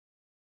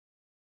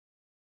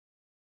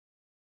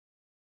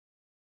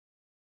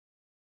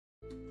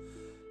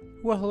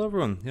Well, hello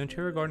everyone,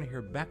 TheOntarioGardener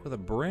here, back with a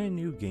brand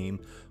new game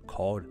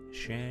called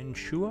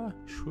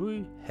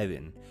Shanshui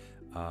Haven.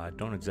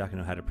 Don't exactly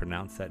know how to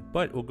pronounce that,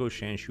 but we'll go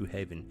Shanshui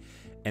Haven.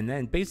 And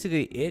then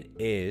basically it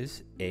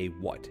is a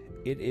what?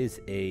 It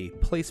is a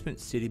placement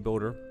city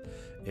builder.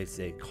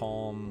 It's a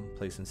calm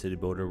placement city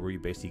builder where you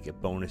basically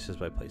get bonuses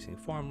by placing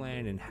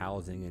farmland and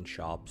housing and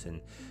shops and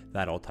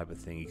that all type of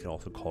thing. You can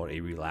also call it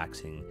a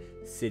relaxing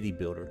city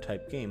builder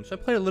type game. So I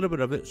played a little bit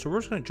of it, so we're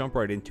just going to jump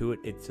right into it.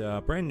 It's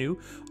brand new.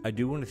 I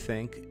do want to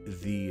thank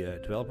the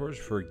developers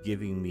for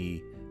giving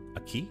me a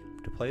key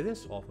to play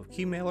this off of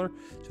Keymailer.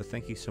 So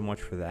thank you so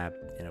much for that.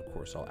 And of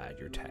course, I'll add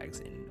your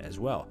tags in as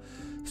well.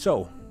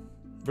 So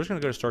we're just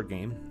going to go to start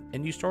game,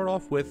 and you start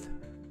off with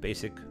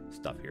basic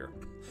stuff here.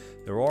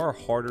 There are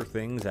harder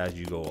things as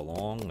you go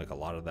along, like a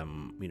lot of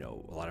them, you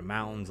know, a lot of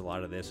mountains, a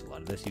lot of this.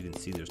 You can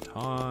see there's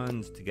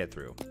tons to get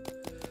through.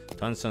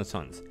 Tons.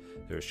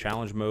 There's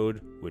challenge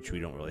mode, which we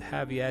don't really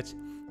have yet.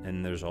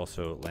 And there's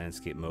also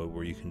landscape mode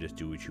where you can just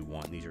do what you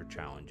want. These are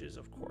challenges,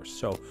 of course.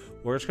 So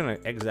we're just going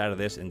to exit out of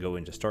this and go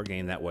into start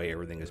game. That way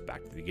everything is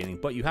back to the beginning.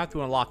 But you have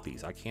to unlock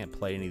these. I can't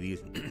play any of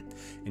these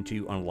until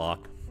you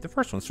unlock the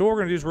first one. So what we're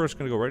going to do is we're just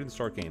going to go right into the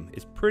start game.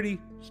 It's pretty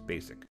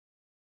basic.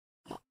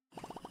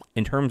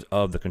 In terms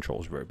of the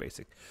controls, very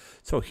basic.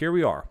 So here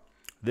we are.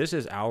 This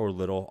is our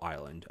little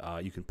island.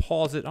 You can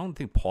pause it. I don't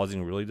think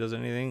pausing really does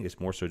anything. It's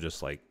more so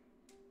just like,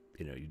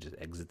 you know, you just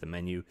exit the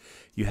menu.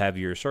 You have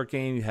your start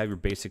game. You have your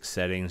basic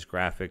settings,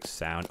 graphics,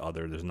 sound,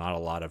 other. There's not a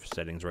lot of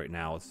settings right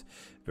now. It's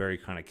very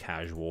kind of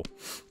casual.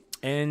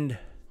 And,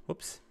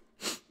 whoops.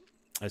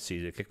 Let's see.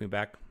 Did it kick me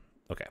back?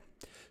 Okay.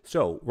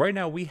 So right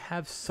now we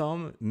have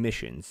some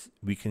missions.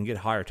 We can get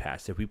higher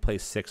tasks. If we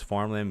place 6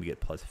 farmland, we get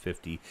plus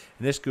 50.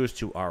 And this goes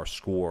to our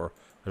score.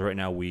 Right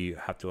now we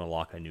have to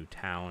unlock a new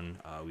town.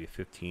 We have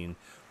 15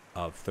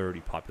 of 30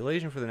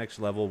 population for the next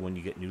level. When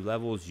you get new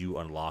levels, you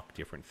unlock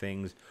different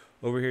things.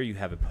 Over here you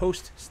have a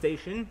post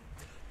station.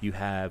 You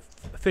have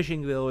a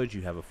fishing village.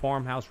 You have a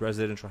farmhouse,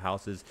 residential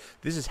houses.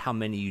 This is how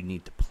many you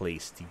need to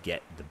place to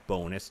get the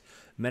bonus.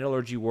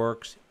 Metallurgy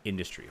works,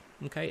 industry.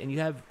 Okay, and you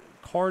have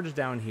cards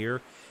down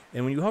here.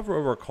 And when you hover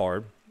over a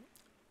card,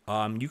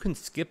 you can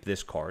skip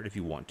this card if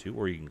you want to,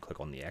 or you can click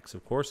on the X,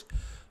 of course.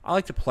 I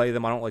like to play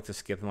them. I don't like to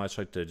skip them. I just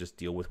like to just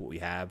deal with what we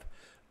have.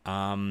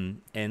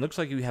 And it looks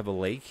like you have a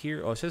lake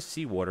here. Oh, it says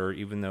seawater,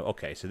 even though,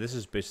 okay, so this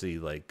is basically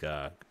like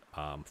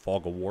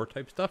fog of war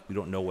type stuff. We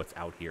don't know what's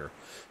out here.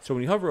 So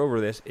when you hover over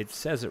this, it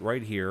says it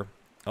right here.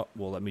 Oh,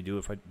 well, let me do it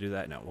if I do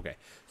that. No, okay.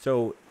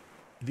 So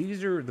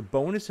these are the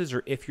bonuses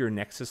are if you're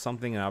next to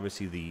something, and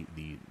obviously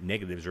the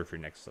negatives are if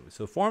you're next to something.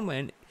 So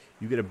farmland,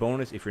 you get a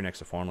bonus if you're next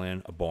to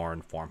farmland, a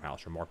barn,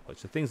 farmhouse, or marketplace.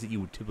 So things that you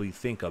would typically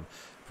think of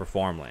for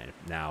farmland.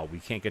 Now, we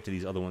can't get to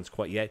these other ones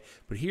quite yet,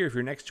 but here, if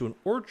you're next to an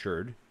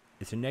orchard,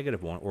 it's a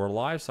negative one, or a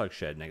livestock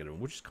shed, negative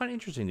one, which is kind of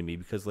interesting to me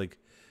because, like,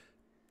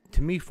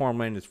 to me,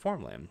 farmland is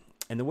farmland.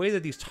 And the way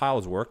that these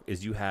tiles work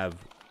is you have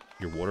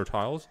your water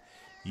tiles,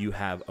 you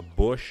have a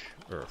bush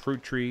or a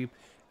fruit tree,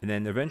 and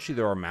then eventually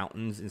there are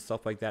mountains and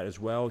stuff like that as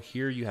well.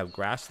 Here you have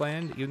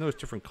grassland. Even though it's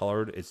different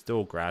colored, it's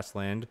still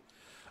grassland.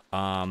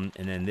 And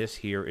then this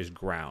here is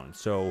ground.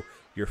 So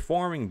your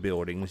farming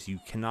buildings, you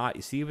cannot,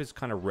 you see if it's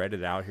kind of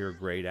redded out here,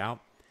 grayed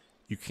out,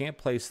 you can't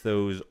place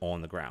those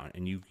on the ground.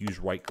 And you use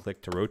right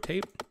click to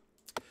rotate.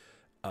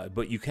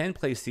 But you can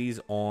place these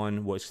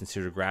on what's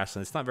considered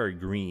grassland. It's not very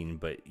green,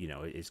 but, you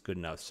know, it's good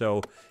enough.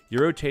 So you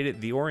rotate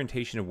it. The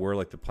orientation of where,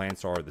 like, the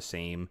plants are the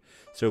same.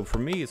 So for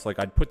me, it's like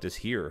I'd put this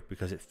here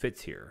because it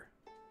fits here.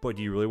 But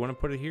do you really want to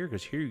put it here?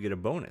 Because here you get a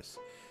bonus.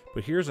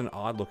 But here's an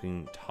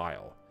odd-looking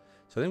tile.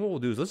 So I think what we'll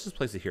do is let's just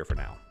place it here for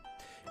now.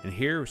 And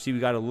here, see, we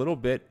got a little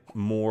bit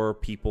more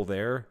people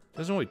there.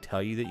 Doesn't really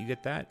tell you that you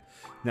get that.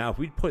 Now, if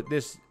we put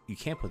this, you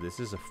can't put this.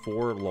 This is a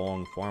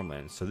 4-long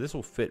farmland. So this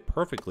will fit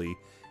perfectly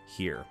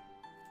here.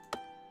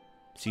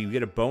 So you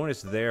get a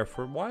bonus there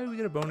for, why do we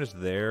get a bonus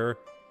there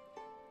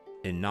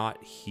and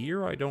not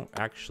here? I don't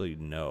actually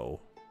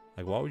know.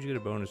 Like, why would you get a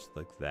bonus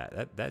like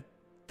that?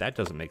 That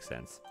doesn't make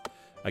sense.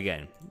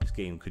 Again, this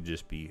game could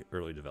just be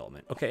early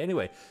development. Okay,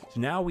 anyway, so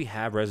now we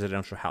have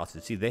residential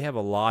houses. See, they have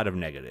a lot of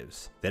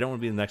negatives. They don't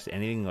want to be next to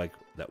anything like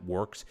that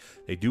works.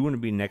 They do want to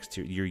be next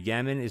to, your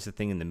Yemen is the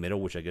thing in the middle,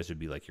 which I guess would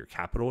be like your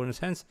capital in a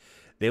sense.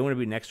 They want to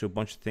be next to a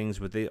bunch of things,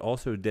 but they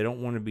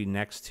don't want to be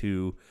next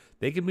to,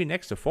 they can be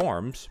next to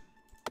farms,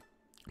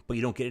 but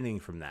you don't get anything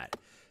from that.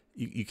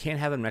 You can't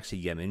have them next to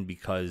Yemen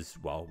because,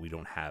 well, we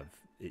don't have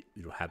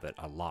that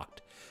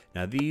unlocked.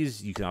 Now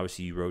these, you can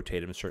obviously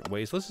rotate them in certain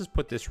ways. Let's just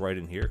put this right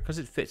in here because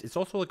it fits. It's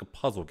also like a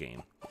puzzle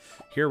game.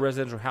 Here,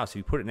 residential house. If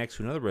you put it next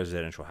to another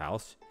residential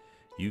house,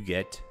 you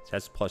get,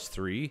 that's plus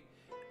 3.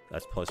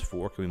 That's plus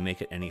 4. Can we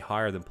make it any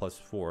higher than plus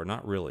 4?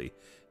 Not really.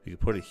 You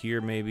can put it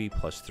here maybe,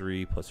 plus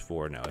 3, plus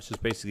 4. No, it's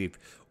just basically if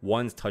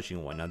one's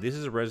touching one. Now, this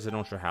is a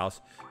residential house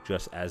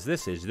just as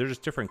this is. They're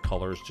just different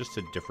colors just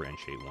to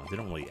differentiate ones. They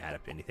don't really add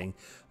up to anything.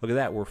 Look at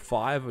that. We're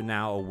 5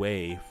 now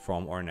away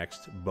from our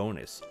next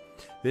bonus.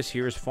 This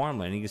here is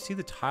farmland. You can see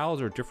the tiles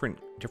are different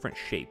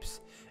shapes.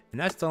 And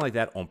that's done like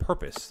that on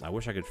purpose. I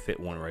wish I could fit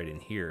one right in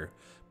here,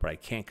 but I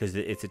can't because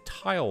it's a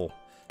tile.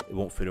 It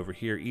won't fit over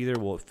here either.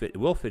 Will it fit? It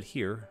will fit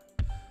here.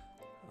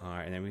 All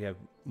right, and then we have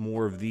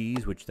more of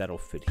these, which that'll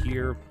fit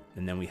here.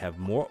 And then we have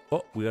more.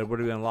 Oh, what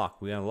did we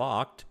unlock? We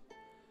unlocked.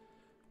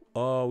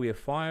 Oh, we have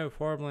 5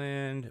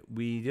 farmland.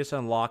 We just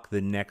unlocked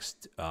the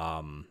next,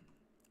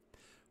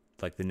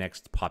 like the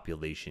next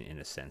population in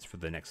a sense for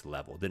the next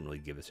level. Didn't really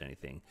give us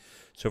anything.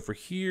 So for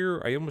here,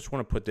 I almost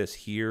want to put this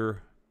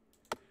here.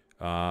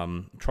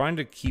 Trying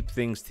to keep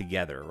things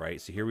together,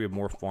 right? So here we have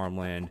more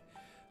farmland.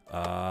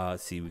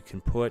 Let's see, we can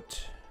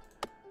put.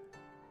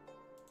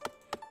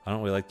 I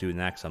don't really like doing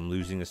that because I'm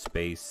losing a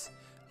space.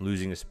 I'm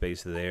losing a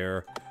space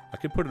there. I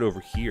could put it over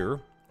here.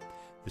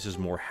 This is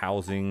more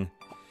housing.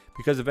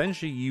 Because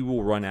eventually you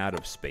will run out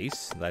of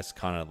space. That's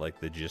kind of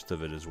like the gist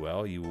of it as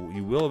well. You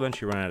will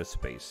eventually run out of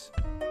space.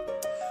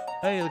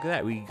 Hey, look at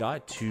that. We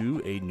got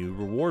to a new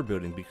reward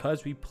building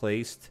because we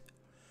placed...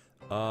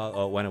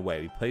 oh, it went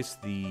away. We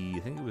placed the... I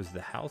think it was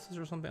the houses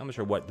or something. I'm not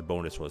sure what the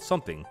bonus was.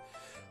 Something.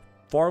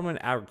 Farmland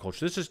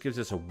agriculture. This just gives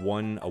us a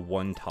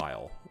one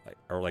tile.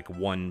 Or like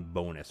one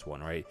bonus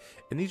one, right?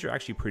 And these are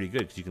actually pretty good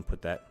because you can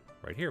put that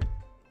right here.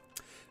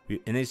 And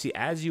then you see,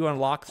 as you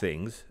unlock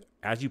things...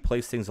 As you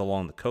place things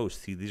along the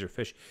coast, see these are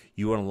fish,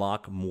 you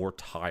unlock more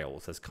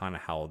tiles. That's kind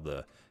of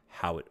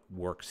how it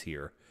works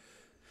here.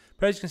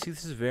 But as you can see,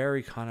 this is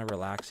very kind of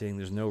relaxing.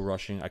 There's no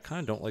rushing. I kind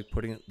of don't like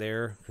putting it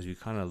there because you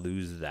kind of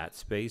lose that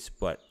space,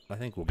 but I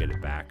think we'll get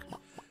it back.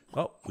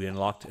 Oh, we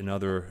unlocked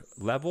another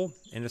level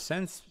in a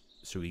sense,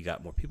 so we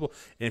got more people.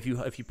 And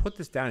if you put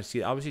this down,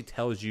 see, it obviously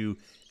tells you.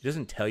 It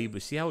doesn't tell you,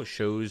 but see how it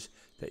shows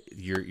that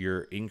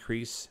your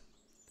increase.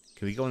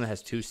 Can we go one that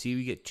has 2? See,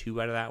 we get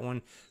 2 out of that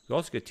one. We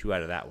also get 2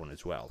 out of that one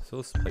as well. So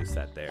let's place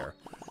that there.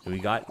 And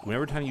we got,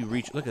 whenever time you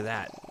reach, look at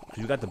that.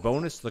 Because we got the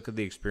bonus, look at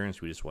the experience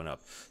we just went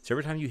up. So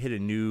every time you hit a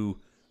new,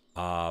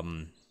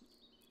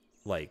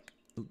 like,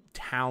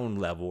 town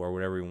level or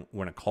whatever you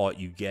want to call it,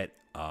 you get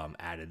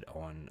added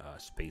on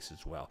space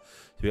as well.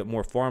 So we got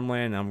more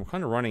farmland. And we're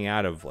kind of running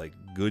out of, like,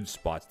 good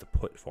spots to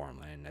put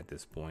farmland at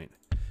this point.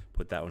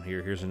 Put that one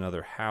here. Here's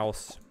another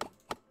house.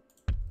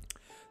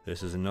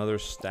 This is another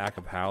stack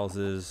of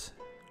houses.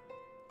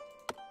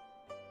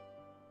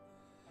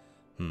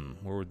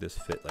 Where would this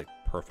fit, like,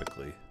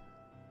 perfectly?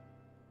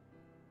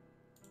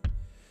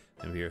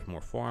 And here's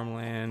more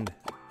farmland.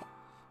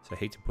 So I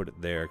hate to put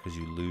it there because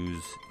you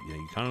lose,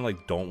 you kind of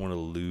like don't want to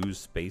lose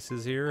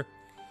spaces here.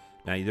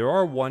 Now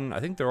I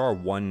think there are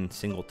one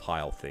single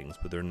tile things,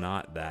 but they're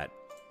not that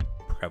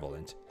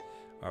prevalent.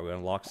 All right, we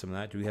unlock some of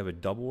that. Do we have a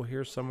double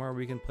here somewhere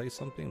we can place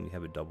something? We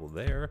have a double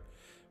there.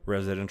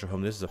 Residential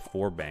home. This is a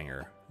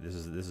 4-banger. This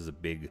is a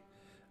big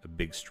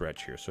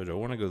stretch here. So do I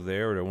want to go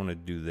there or do I want to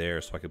do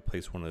there so I could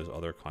place one of those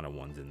other kind of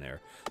ones in there?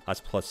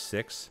 That's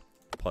 +6,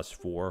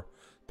 +4,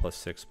 +6,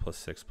 +6,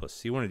 +6.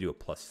 So you want to do a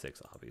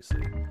 +6,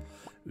 obviously.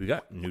 We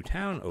got new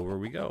town. Over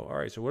we go. All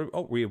right. So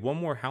we have one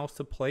more house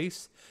to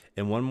place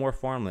and one more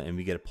farmland, and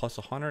we get a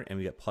 +100 and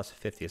we get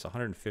 +50. It's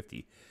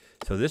 150.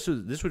 So this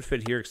would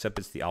fit here, except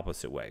it's the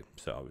opposite way.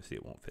 So obviously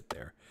it won't fit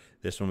there.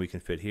 This one we can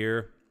fit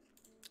here.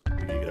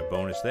 We get a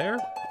bonus there.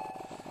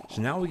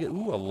 So now we get, a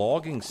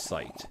logging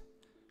site.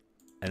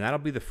 And that'll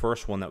be the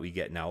first one that we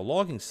get. Now, a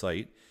logging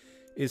site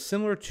is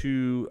similar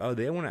to,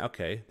 they want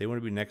to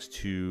be next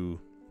to,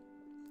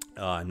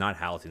 not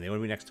housing. They want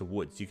to be next to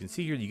woods. You can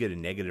see here you get a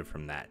negative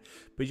from that.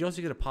 But you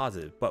also get a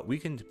positive. But we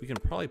can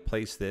probably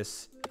place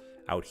this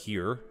out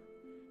here,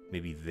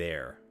 maybe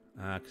there.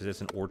 Because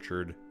it's an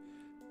orchard.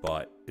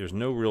 But there's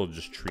no real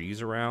just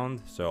trees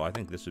around. So I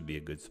think this would be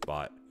a good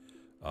spot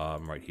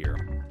right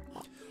here.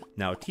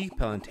 Now, a tea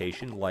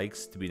plantation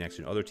likes to be next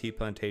to other tea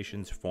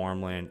plantations,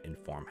 farmland, and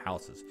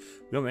farmhouses.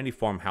 We don't have any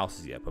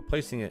farmhouses yet, but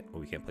placing it,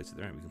 well, we can't place it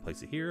there. We can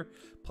place it here.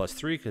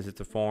 +3 because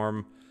it's a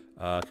farm.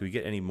 Can we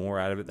get any more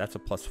out of it? That's a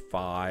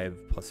 +5,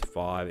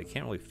 +5. It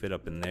can't really fit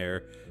up in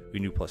there. We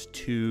can do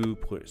 +2,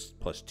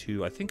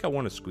 +2. I think I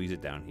want to squeeze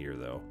it down here,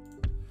 though.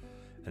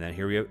 And then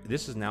here we have,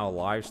 this is now a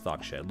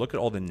livestock shed. Look at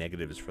all the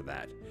negatives for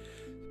that.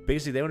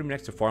 Basically, they want to be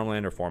next to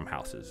farmland or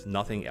farmhouses,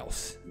 nothing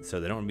else.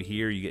 So they don't want to be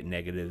here, you get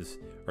negatives.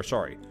 Or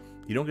sorry,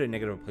 you don't get a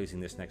negative of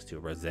placing this next to a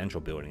residential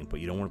building, but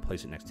you don't want to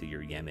place it next to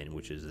your Yemen,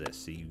 which is this.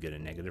 So you get a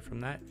negative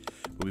from that.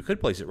 But we could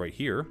place it right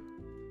here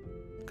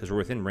because we're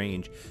within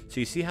range. So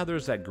you see how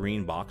there's that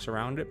green box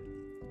around it?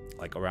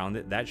 Like around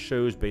it? That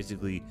shows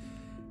basically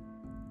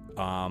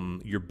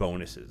your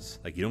bonuses.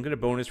 Like you don't get a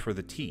bonus for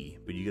the tea,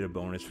 but you get a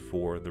bonus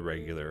for the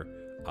regular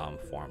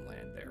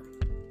farmland there.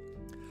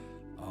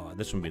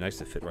 This one would be nice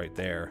to fit right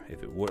there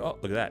if it would. Oh,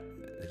 look at that.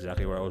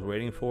 Exactly what I was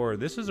waiting for.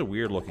 This is a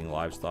weird looking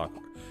livestock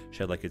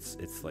shed. Like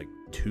it's like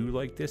two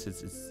like this.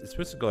 It's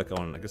supposed to go like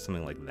on, I guess,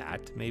 something like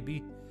that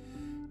maybe,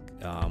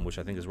 which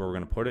I think is where we're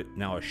going to put it.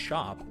 Now a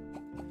shop,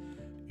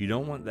 you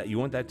don't want that. You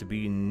want that to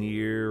be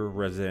near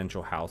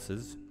residential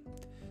houses.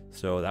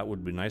 So that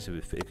would be nice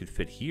if it could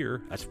fit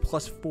here. That's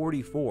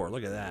 +44.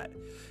 Look at that.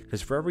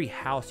 Because for every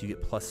house you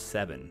get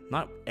 +7.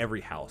 Not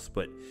every house,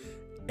 but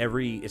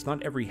it's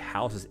not every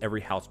house is every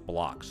house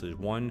block. So there's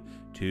 1,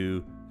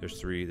 2, There's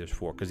 3, there's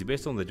 4. Because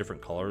based on the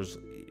different colors,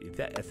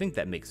 I think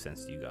that makes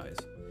sense to you guys,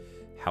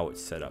 how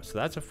it's set up. So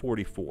that's a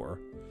 44.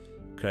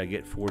 Could I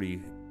get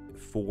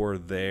 44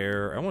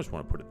 there? I almost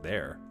want to put it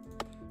there.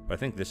 But I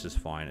think this is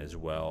fine as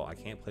well. I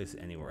can't place it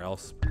anywhere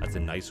else. That's a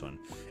nice one.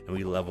 And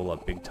we level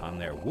up big time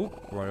there.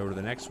 Whoop, right over to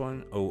the next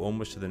one. Oh,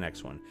 almost to the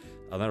next one.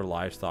 Another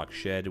livestock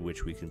shed,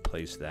 which we can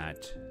place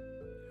that.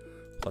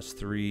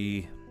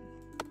 +3.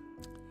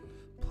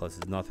 Plus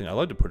is nothing. I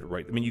like to put it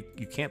right. I mean,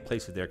 you can't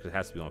place it there because it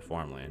has to be on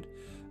farmland.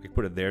 I can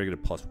put it there to get a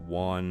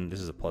 +1. This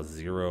is a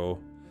 +0.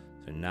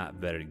 So not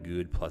very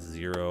good. +0.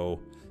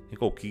 I think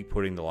we'll keep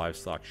putting the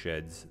livestock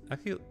sheds. I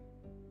feel,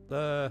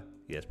 yeah,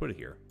 let's put it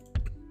here.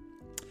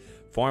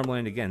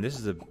 Farmland again. This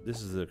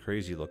is a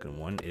crazy looking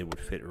one. It would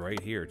fit right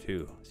here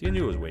too. See, I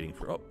knew I was waiting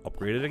for. Oh,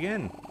 upgrade it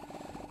again.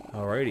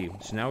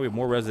 Alrighty. So now we have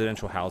more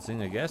residential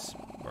housing, I guess.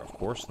 Or of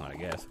course not. I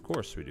guess. Of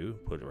course we do.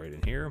 Put it right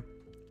in here.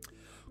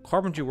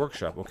 Carpentry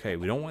workshop. Okay,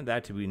 we don't want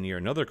that to be near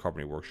another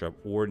carpentry workshop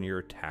or near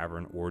a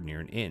tavern or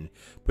near an inn.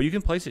 But you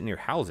can place it near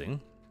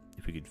housing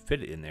if we could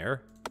fit it in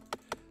there.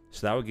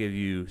 So that would give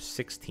you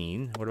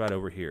 16. What about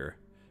over here?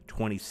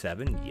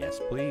 27. Yes,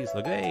 please.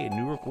 Look, hey,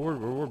 new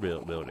record we're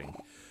building.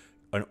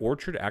 An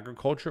orchard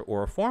agriculture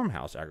or a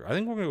farmhouse I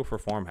think we're going to go for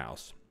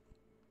farmhouse.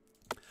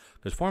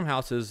 Because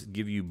farmhouses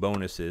give you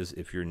bonuses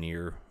if you're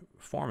near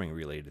farming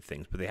related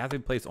things. But they have to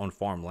be placed on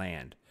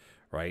farmland,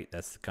 right?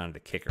 That's kind of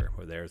the kicker.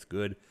 Well, there's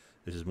good.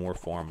 This is more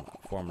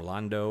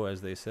farmlando,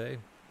 as they say.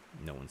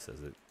 No one says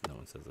it. No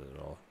one says it at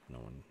all. No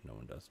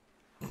one does.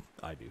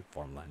 I do,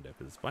 farmlando,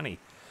 because it's funny.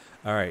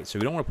 All right, so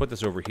we don't want to put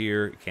this over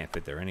here. It can't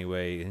fit there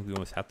anyway. I think we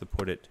almost have to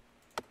put it.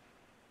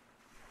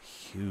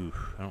 Phew,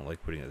 I don't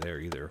like putting it there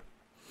either.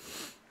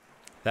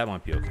 That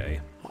might be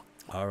okay.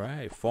 All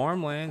right,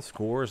 farmland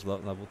scores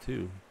level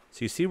 2.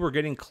 So you see, we're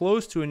getting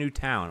close to a new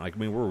town. Like, I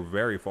mean, we're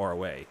very far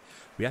away.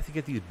 We have to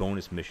get these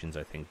bonus missions,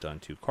 I think, done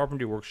too.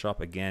 Carpentry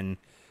workshop again.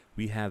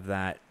 We have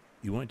that.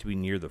 You want it to be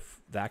near the.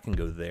 That can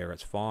go there.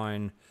 That's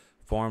fine.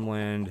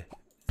 Farmland.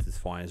 This is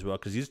fine as well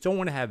because you just don't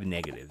want to have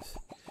negatives.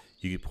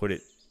 You could put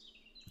it.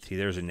 See,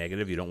 there's a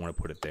negative. You don't want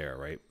to put it there,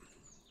 right?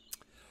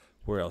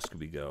 Where else could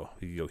we go?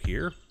 We could go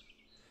here.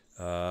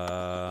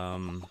 I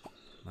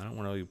don't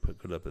want to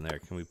put it up in there.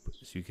 Can we?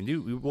 So you can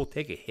do. We will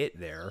take a hit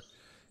there.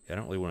 I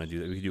don't really want to do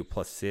that. We can do a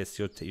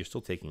 +6. You're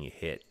still taking a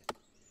hit.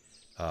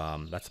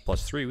 That's a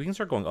 +3. We can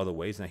start going other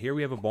ways. Now here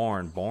we have a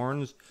barn.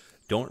 Barns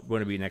don't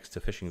want to be next to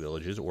fishing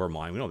villages or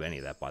mine. We don't have any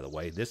of that, by the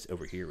way. This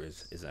over here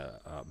is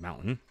a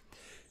mountain.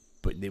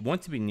 But they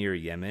want to be near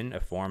Yemen,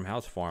 a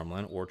farmhouse,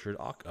 farmland, orchard,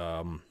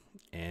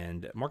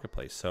 and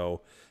marketplace.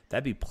 So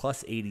that'd be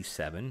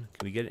 +87. Can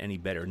we get it any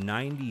better?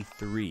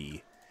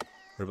 93.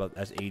 What about,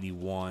 that's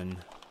 81.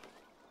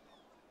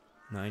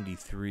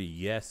 93.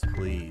 Yes,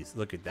 please.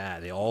 Look at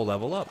that. They all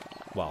level up.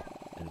 Well,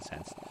 in a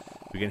sense.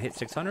 We're going to hit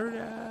 600?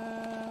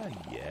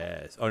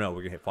 Yes. Oh, no,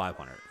 we're going to hit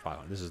 500.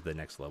 500. This is the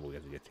next level we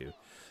have to get to.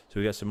 So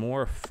we got some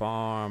more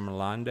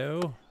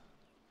farmlando.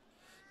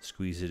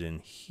 Squeeze it in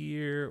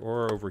here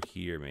or over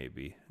here,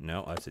 maybe.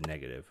 No, that's a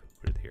negative.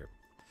 Put it here.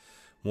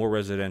 More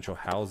residential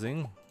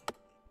housing.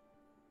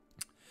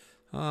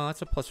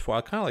 That's a +4.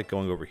 I kind of like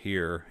going over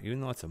here,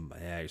 even though it's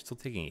you're still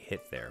taking a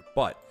hit there.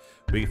 But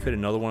we can fit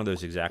another one of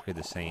those exactly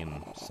the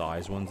same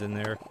size ones in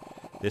there.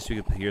 This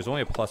we could. Here's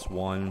only a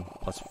 +1,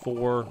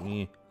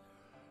 +4,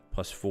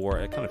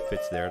 +4. It kind of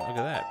fits there. Look at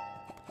that.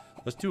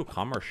 Let's do a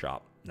commerce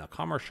shop. Now,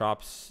 commerce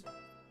shops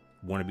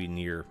want to be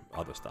near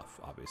other stuff,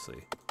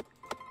 obviously.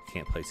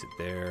 Can't place it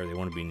there. They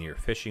want to be near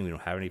fishing. We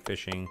don't have any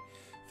fishing.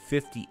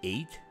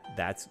 58.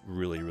 That's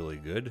really, really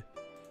good.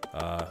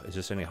 Is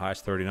this any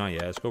highest? 39.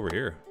 Yeah, let's go over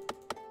here.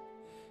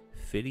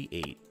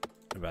 58.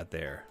 About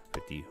there.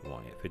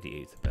 51. Yeah,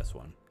 58 is the best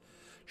one.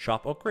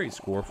 Shop upgrade.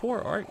 Score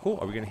 4. All right, cool.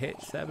 Are we going to hit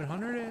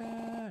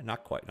 700?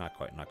 Not quite. Not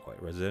quite. Not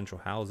quite. Residential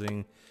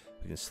housing.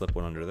 We can slip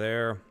one under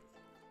there.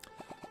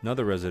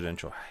 Another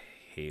residential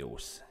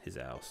house. His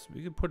house.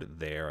 We could put it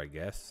there, I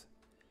guess.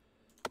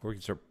 Or we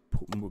can start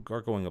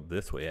going up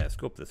this way. Yeah, let's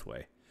go up this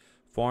way.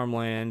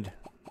 Farmland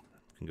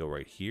can go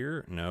right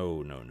here.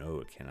 No,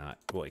 it cannot.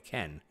 Well, it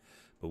can,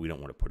 but we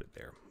don't want to put it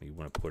there. We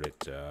want to put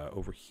it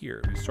over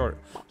here. We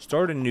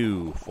start a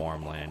new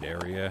farmland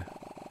area.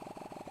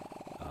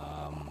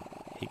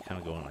 Hate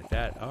kind of going like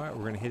that. All right,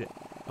 we're gonna hit it.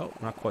 Oh,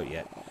 not quite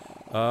yet.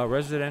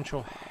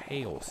 Residential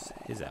house.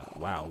 His out.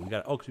 Wow, we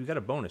got. Oh, because we got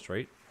a bonus,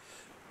 right?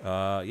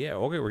 Yeah.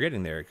 Okay, we're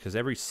getting there. Because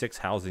every 6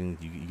 housing,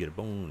 you get a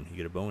bone. You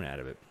get a bone out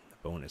of it. A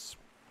bonus.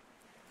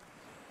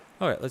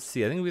 All right, let's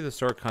see. I think we have to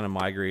start kind of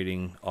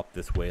migrating up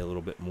this way a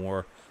little bit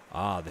more.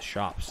 Ah, the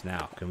shops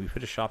now. Can we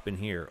put a shop in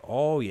here?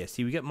 Oh, yeah.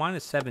 See, we get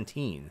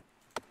 -17.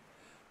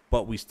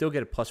 But we still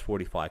get a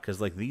 +45 because,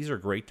 like, these are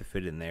great to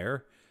fit in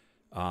there.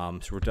 So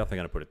we're definitely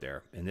going to put it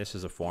there. And this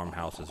is a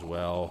farmhouse as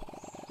well,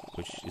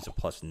 which is a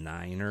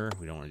 +9er.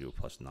 We don't want to do a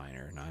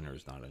 +9er. 9er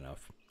is not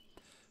enough.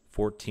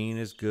 14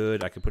 is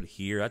good. I could put it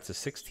here. That's a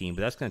 16,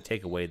 but that's going to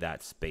take away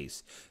that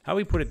space. How do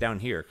we put it down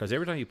here? Because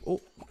every time you... Oh,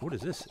 what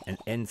is this? An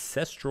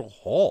ancestral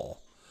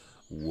hall.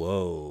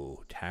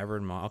 Whoa.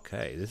 Tavern...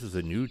 Okay, this is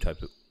a new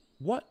type of...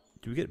 What?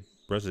 Do we get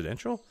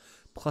residential?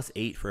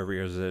 +8 for every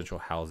residential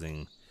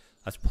housing.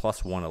 That's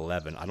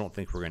 +111. I don't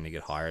think we're going to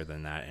get higher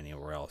than that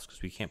anywhere else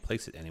because we can't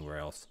place it anywhere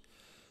else.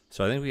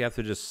 So I think we have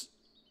to just...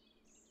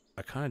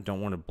 I kind of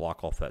don't want to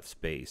block off that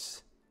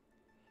space.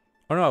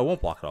 Oh, no, I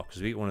won't block it off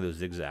because we get one of those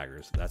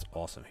zigzaggers. That's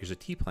awesome. Here's a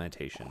tea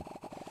plantation.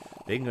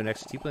 They can go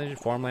next to tea plantation,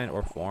 farmland,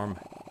 or farm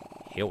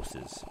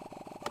houses.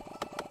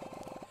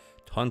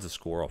 Tons of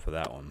score off of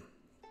that one.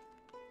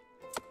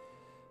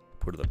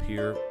 Put it up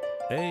here.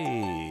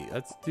 Hey,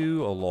 let's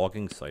do a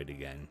logging site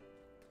again.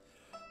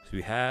 So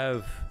we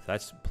have,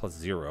 that's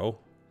 +0.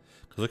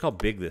 Because look how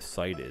big this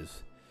site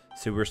is.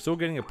 So we're still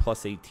getting a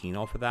 +18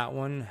 off of that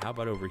one. How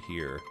about over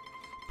here?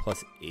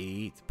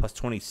 +8,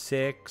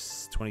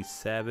 +26,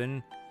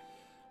 27.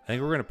 I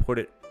think we're going to put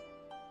it...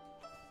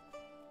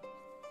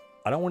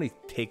 I don't want to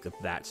take up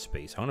that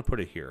space. I want to put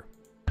it here.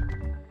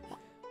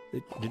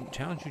 It didn't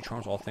challenge you,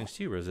 charms all thanks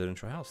to you,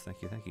 residential house.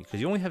 Thank you, thank you. Because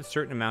you only have a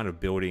certain amount of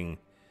building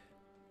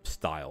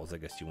styles, I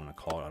guess you want to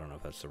call it. I don't know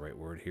if that's the right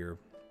word here.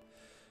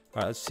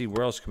 All right, let's see.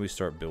 Where else can we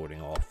start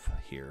building off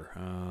here?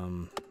 I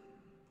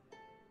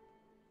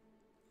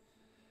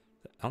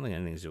don't think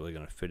anything's really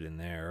going to fit in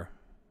there.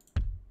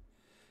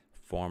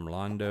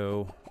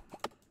 Farmlando.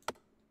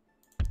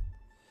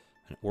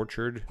 An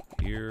orchard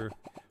here.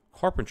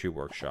 Carpentry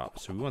workshop.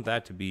 So we want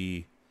that to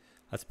be...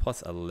 That's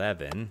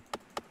 +11.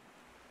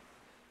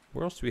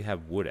 Where else do we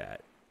have wood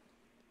at?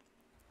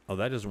 Oh,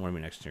 that doesn't want to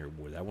be next to near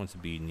wood. That wants to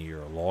be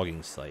near a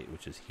logging site,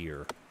 which is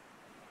here.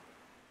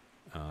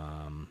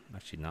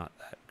 Actually, not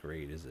that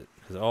great, is it?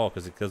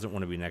 Because it doesn't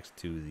want to be next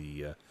to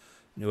the... it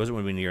doesn't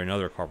want to be near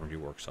another carpentry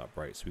workshop,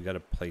 right? So we got to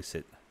place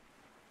it...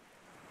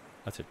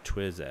 That's a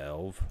Twiz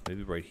Elv.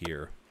 Maybe right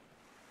here.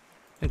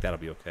 I think that'll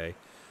be okay.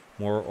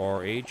 More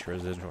RH,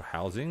 residential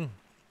housing.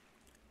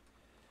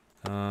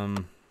 Yeah,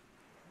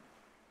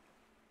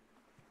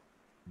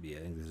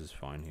 I think this is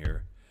fine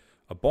here.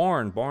 A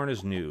barn. Barn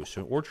is new.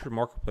 So an orchard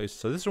marketplace.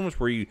 So this is almost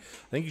where you...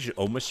 I think you should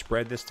almost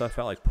spread this stuff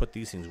out. Like put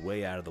these things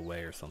way out of the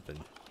way or something.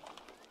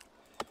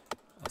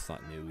 That's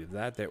not new. We have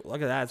that there.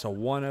 Look at that. It's a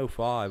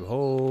 105.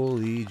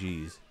 Holy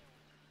jeez.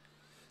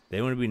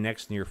 They want to be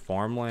next near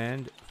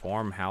farmland.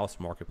 Farmhouse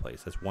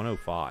marketplace. That's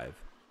 105.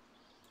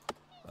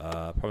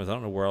 Problem is I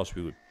don't know where else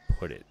we would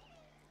put it.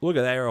 Look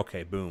at that.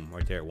 Okay. Boom.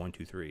 Right there. 1,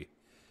 2, 3.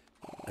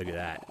 Look at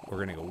that.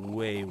 We're going to go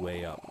way,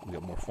 way up. We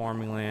got more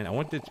farming land. I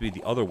want it to be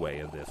the other way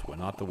of this one,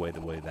 not the way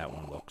that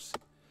one looks. I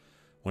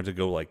want it to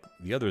go like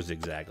the other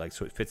zigzag, like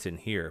so it fits in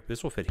here.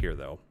 This will fit here,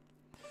 though.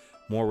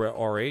 More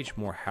RH,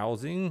 more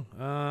housing.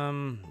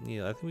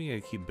 Yeah, I think we got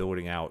to keep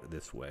building out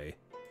this way.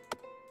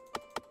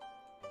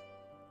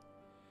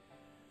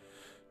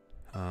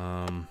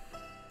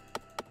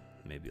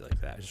 Maybe like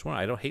that.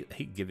 I don't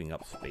hate giving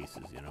up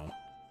spaces, you know.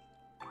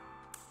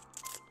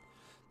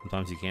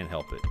 Sometimes you can't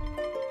help it.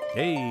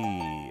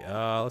 Hey,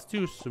 let's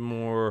do some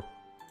more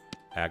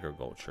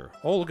agriculture.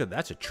 Oh, look at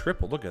that's a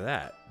triple. Look at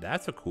that.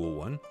 That's a cool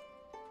one.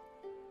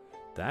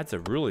 That's a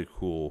really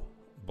cool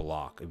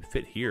block. It would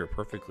fit here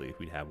perfectly if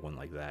we'd have one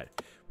like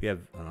that. We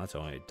have, oh, that's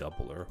only a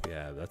doubler.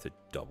 That's a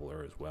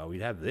doubler as well.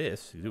 We'd have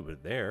this. You do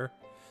it there.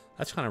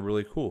 That's kind of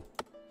really cool.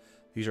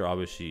 These are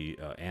obviously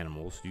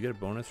animals. Do you get a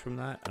bonus from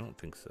that? I don't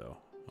think so.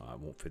 It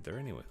won't fit there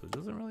anyway, so it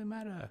doesn't really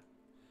matter.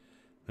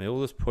 Maybe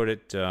we'll just put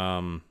it...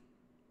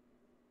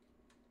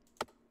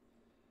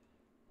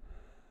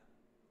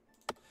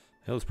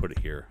 let's put it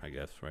here, I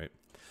guess, right?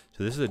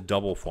 So this is a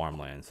double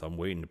farmland, so I'm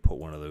waiting to put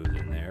one of those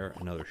in there.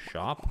 Another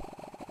shop.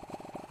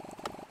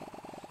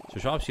 So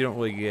shops, you don't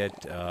really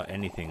get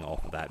anything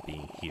off of that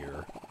being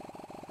here.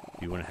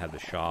 If you want to have the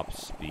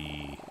shops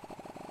be...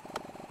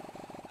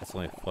 That's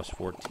only a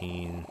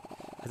 +14.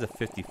 That's a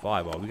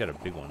 55. Oh, we got a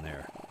big one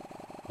there.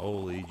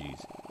 Holy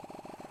jeez.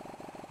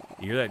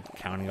 You hear that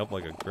counting up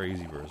like a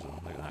crazy person.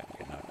 Like, not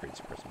a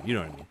crazy person. You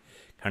know what I mean.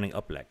 Counting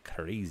up like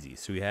crazy.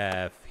 So we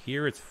have...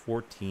 Here it's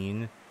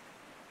 14...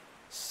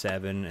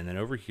 7, and then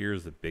over here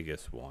is the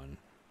biggest one.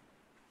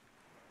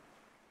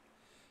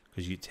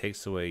 Because it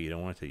takes away, you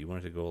don't want it to, you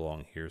want it to go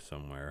along here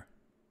somewhere.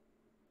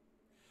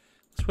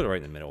 Let's put it right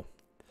in the middle.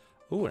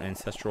 Oh, an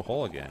ancestral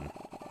hall again.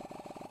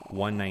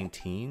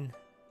 119.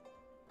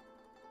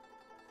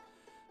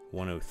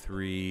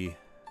 103.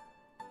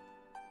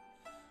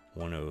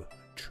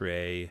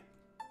 103.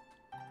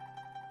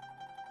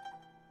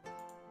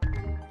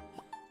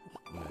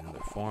 Another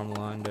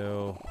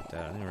farmlando.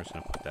 I think we're just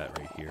gonna put that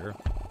right here.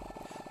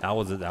 That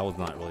was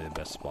not really the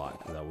best spot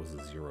because that was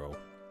a 0.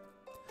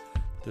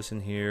 Put this in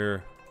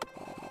here.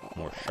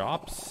 More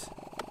shops.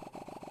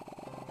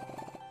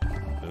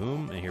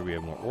 Boom. And here we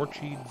have more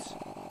orchards.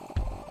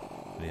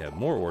 We have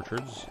more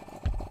orchards.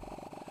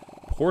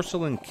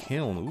 Porcelain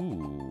kiln.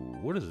 Ooh,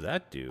 what does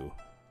that do?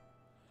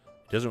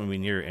 It doesn't want to be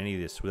near any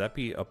of this. Would that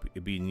be up?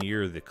 It'd be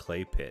near the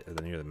clay pit or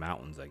near the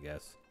mountains, I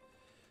guess.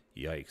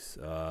 Yikes.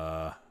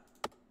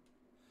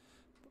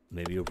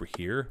 Maybe over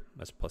here.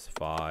 That's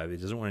 +5. It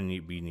doesn't want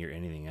to be near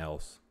anything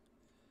else.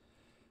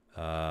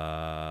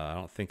 I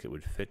don't think it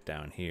would fit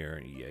down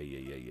here.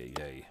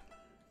 Yay.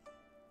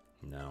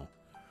 No.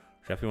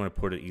 Definitely want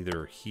to put it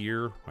either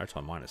here. That's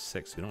on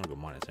 -6. We don't want to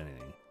go minus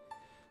anything.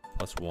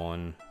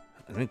 +1.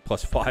 I think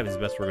 +5 is the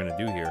best we're going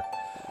to do here.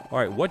 All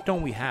right, what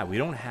don't we have? We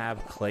don't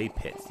have clay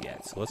pits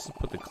yet. So let's just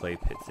put the clay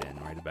pits in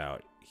right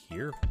about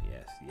here.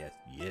 Yes, yes,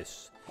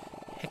 yes.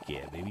 Heck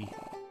yeah, baby.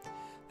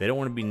 They don't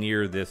want to be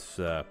near this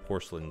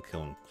porcelain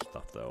kiln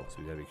stuff, though. So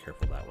we got to be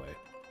careful that way.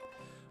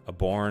 A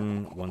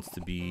barn wants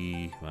to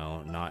be,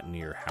 well, not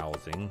near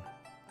housing.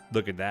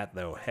 Look at that,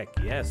 though. Heck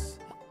yes.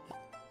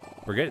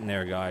 We're getting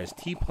there, guys.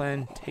 Tea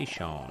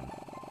plantation.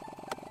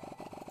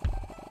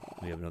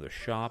 We have another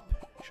shop.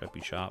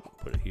 Shuppy shop.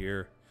 Put it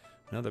here.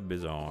 Another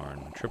bizarre.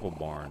 Triple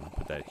barn.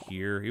 Put that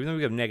here. Even though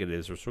we have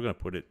negatives, we're still going to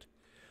put it...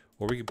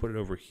 Or we can put it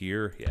over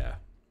here. Yeah.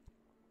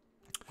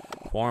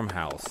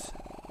 Farmhouse.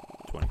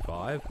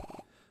 25.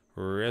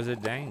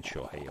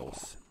 Residential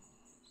house.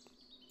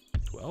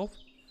 12.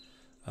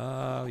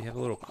 We have a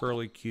little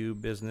curly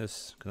cube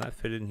business. Can that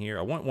fit in here?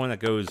 I want one that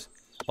goes...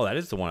 Oh, that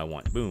is the one I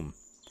want. Boom.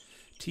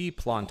 Tea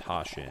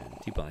plantation.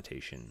 Tea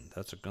plantation.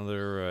 That's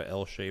another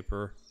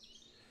L-shaper.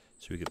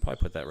 So we could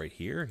probably put that right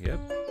here.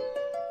 Yep.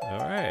 All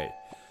right.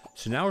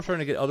 So now we're starting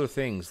to get other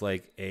things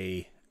like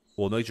a...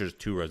 Well, no, there's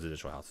 2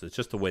 residential houses. It's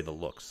just the way the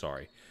looks.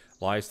 Sorry.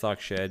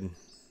 Livestock shed. Can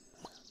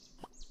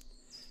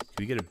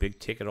we get a big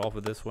ticket off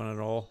of this one at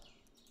all?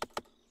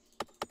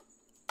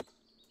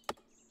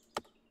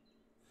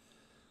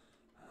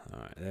 All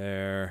right,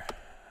 there.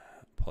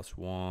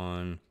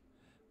 +1.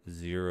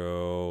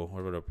 0. What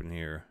about up in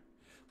here?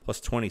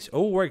 +20.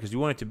 Oh, right, because you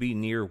want it to be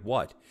near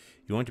what?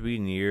 You want it to be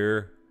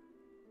near...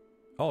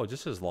 Oh, it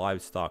just says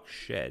livestock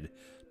shed.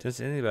 It doesn't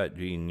say anything about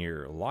being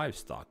near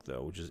livestock,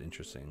 though, which is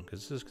interesting,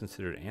 because this is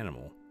considered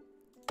animal.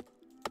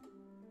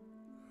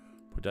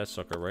 Put that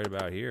sucker right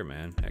about here,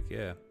 man. Heck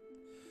yeah.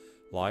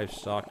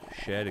 Livestock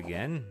shed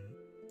again.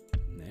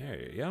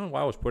 There. I don't know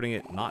why I was putting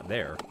it not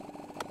there.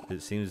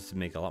 It seems to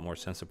make a lot more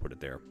sense to put it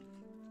there.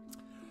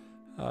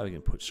 We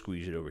can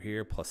squeeze it over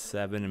here.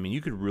 +7. I mean,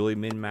 you could really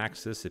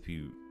min-max this if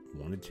you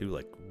wanted to,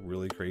 like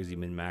really crazy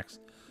min-max.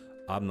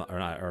 I'm not,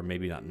 or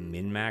maybe not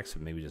min-max,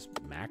 but maybe just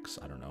max.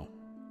 I don't know.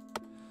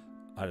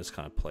 I just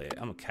kind of play it.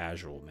 I'm a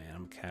casual man.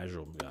 I'm a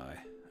casual guy.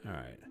 All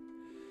right.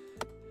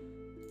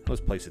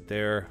 Let's place it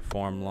there.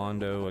 Farm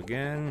Londo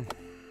again.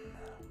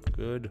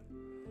 Good.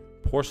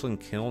 Porcelain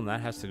kiln.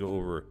 That has to go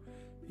over.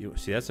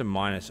 See, that's a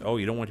minus. Oh,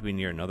 you don't want to be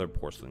near another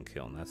porcelain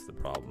kiln. That's the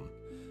problem.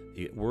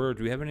 Do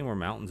we have any more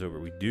mountains over?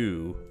 We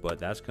do, but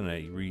that's going to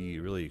be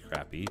really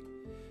crappy.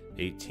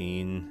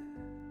 18.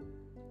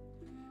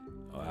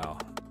 Wow.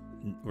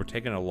 We're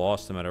taking a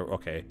loss no matter...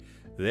 Okay.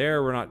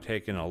 There, we're not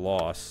taking a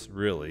loss,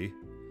 really.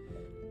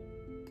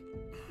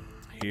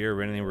 Here,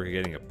 we're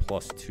getting a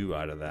 +2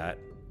 out of that.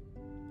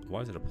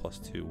 Why is it a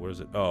 +2? What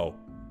is it? Oh.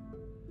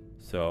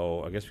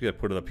 So, I guess we got to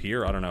put it up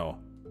here? I don't know.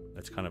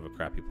 That's kind of a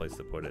crappy place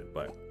to put it,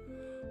 but...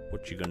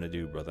 What you gonna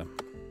do, brother?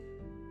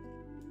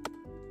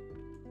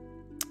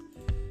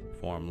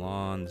 Farm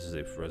lawn. This is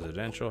a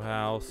residential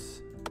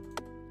house.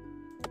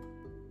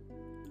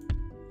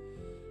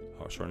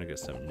 Oh, we're starting to get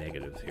some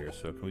negatives here.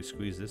 So can we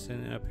squeeze this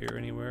in up here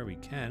anywhere? We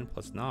can.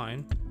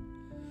 +9.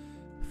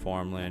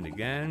 Farmland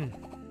again.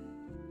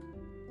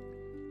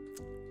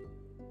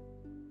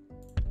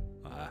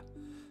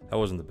 That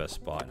wasn't the best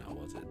spot now,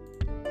 was it?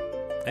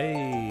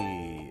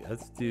 Hey,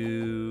 let's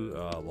do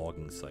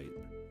logging site.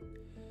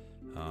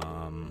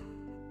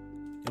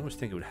 I almost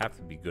think it would have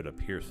to be good up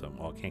here.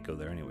 Oh, I can't go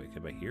there anyway.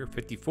 Can I here?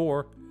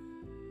 54.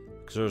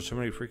 Because there's so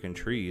many freaking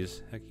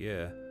trees. Heck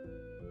yeah.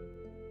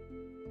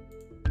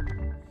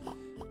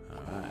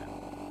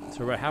 Alright. So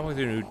we're about halfway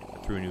through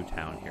a new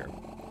town here.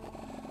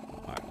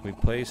 Alright, can we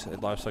place a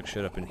livestock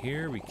shed up in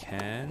here? We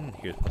can.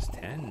 Here's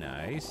 +10.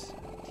 Nice.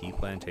 Tea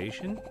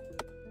plantation.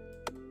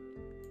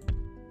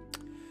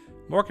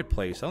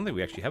 Marketplace. I don't think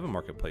we actually have a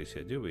marketplace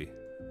yet, do we?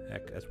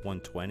 Heck, that's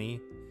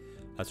 120.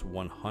 That's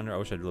 100. I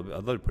wish I'd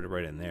love to put it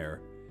right in there.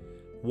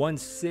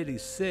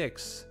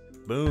 166.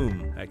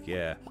 Boom. Heck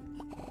yeah.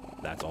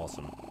 That's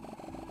awesome.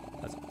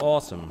 That's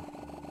awesome.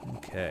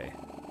 Okay.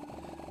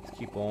 Let's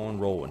keep on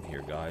rolling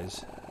here,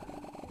 guys.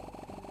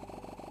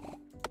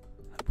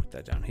 Put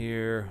that down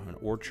here. An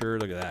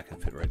orchard. Look at that. Can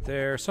fit right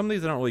there. Some of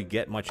these I don't really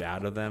get much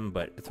out of them,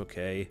 but it's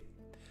okay.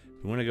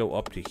 We want to go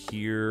up to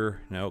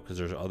here. No, because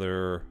there's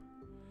another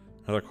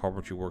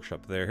carpentry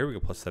workshop there. Here we go.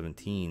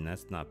 +17.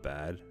 That's not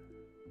bad.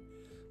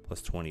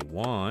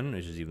 +21,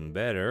 which is even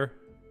better.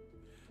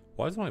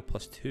 Why is it only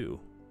 +2?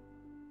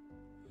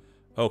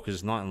 Oh, because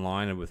it's not in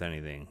line with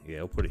anything. Yeah,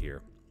 we'll put it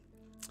here.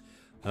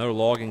 Another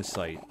logging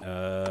site.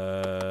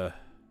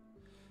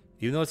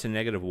 Even though it's a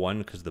 -1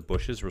 because of the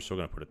bushes, we're still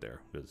going to put it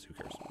there. Because who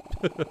cares?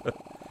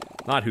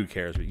 Not who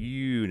cares, but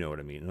you know what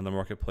I mean. Another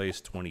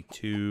marketplace,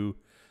 22.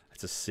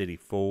 That's a city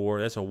 4.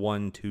 That's a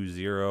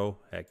 120.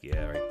 Heck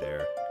yeah, right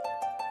there.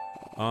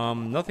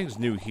 Nothing's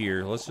new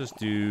here. Let's just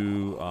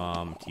do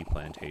tea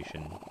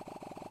plantation.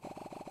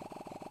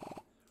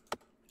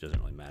 Doesn't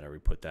really matter. We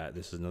put that.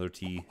 This is another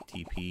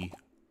TP.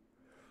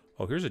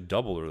 Oh, here's a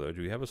doubler though.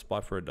 Do we have a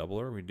spot for a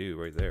doubler? We do,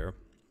 right there.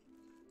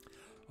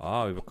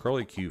 Ah, we have a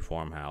curly Q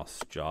farmhouse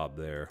job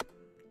there.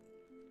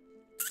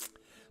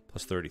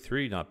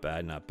 +33. Not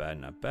bad. Not bad.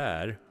 Not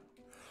bad.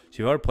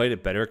 See, if I would have played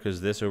it better,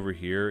 because this over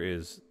here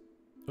is.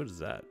 What is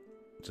that?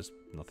 Just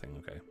nothing.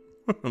 Okay.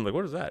 I'm like,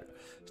 what is that?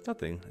 It's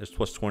nothing. It's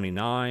plus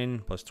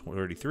 29, plus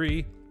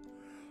 33.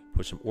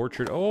 Put some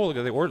orchard. Oh, look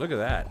at the orchard. Look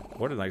at that.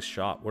 What a nice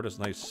shop. What a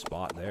nice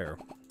spot there.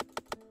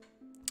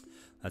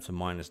 That's a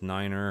minus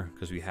 9er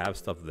because we have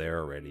stuff there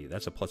already.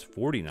 That's a plus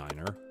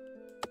 49er.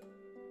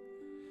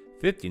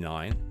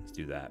 59. Let's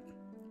do that.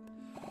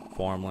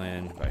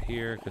 Farmland right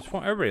here because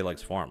everybody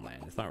likes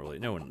farmland. It's not really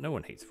no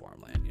one hates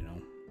farmland, you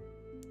know.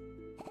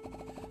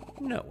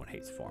 No one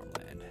hates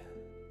farmland.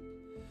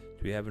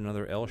 Do we have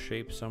another L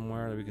shape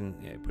somewhere that we can?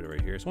 Yeah, put it right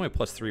here. It's only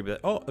plus 3,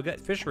 but oh, I got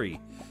fishery.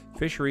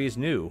 Fishery is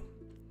new.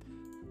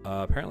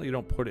 Apparently, you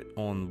don't put it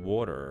on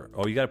water.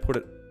 Oh, you got to put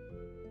it.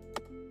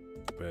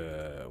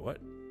 What?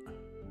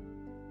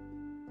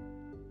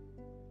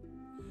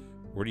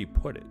 Where do you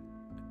put it?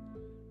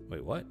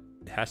 Wait, what?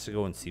 It has to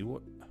go in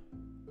seawater.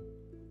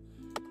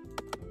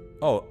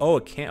 Oh,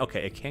 it can't.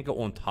 Okay, it can't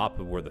go on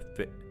top of where the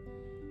fit.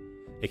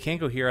 It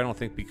can't go here, I don't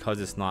think, because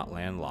it's not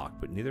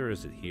landlocked. But neither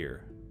is it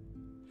here.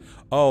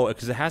 Oh,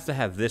 because it has to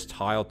have this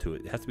tile to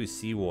it. It has to be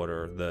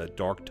seawater, the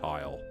dark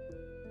tile,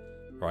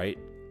 right?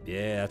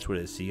 Yeah, that's what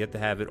it is. So you have to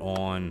have it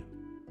on.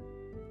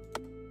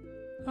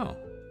 Oh.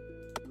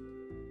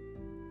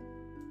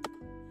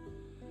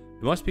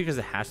 It must be because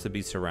it has to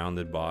be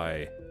surrounded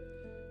by.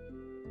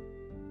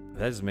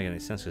 That doesn't make any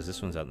sense because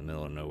this one's out in the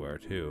middle of nowhere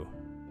too.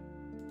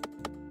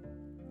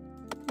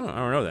 Oh, I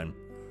don't know then.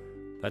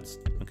 That's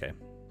okay.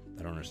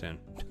 I don't understand.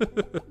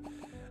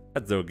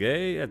 That's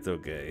okay. That's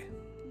okay.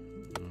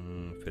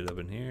 Fit up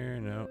in here?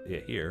 No. Yeah,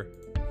 here.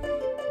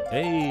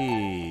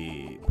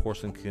 Hey,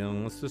 porcelain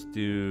kiln. Let's just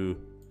do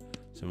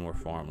some more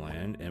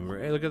farmland. And we're,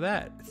 hey, look at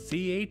that.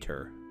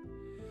 Theater.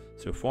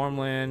 So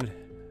farmland.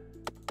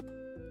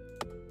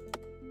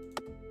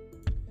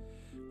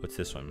 What's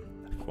this one?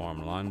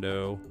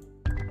 Farmlando.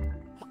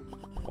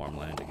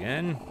 Farmland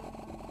again.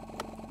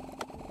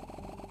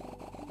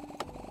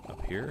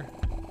 Up here.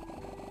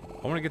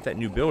 I want to get that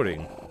new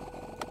building.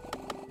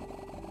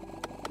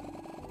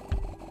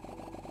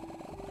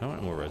 I don't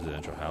want more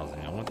residential housing.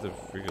 I want the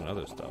freaking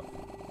other stuff.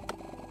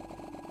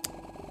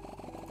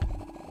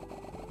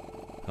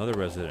 Another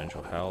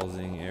residential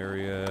housing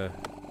area.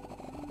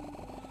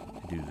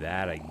 To do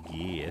that, I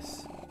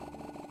guess.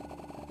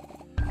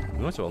 We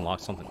must have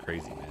unlocked something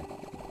crazy, man.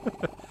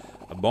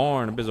 A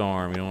barn, a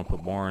bizarre. We don't want to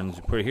put barns.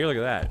 We put it here. Look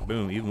at that.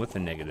 Boom. Even with the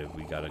negative,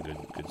 we got a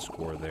good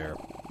score there.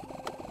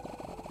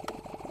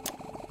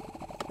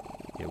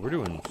 Yeah, we're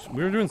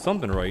doing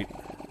something right.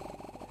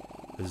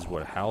 This is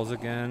what, a house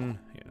again?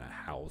 Yeah, not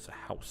house, a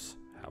house.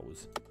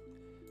 House.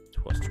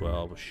 Plus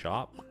 12, a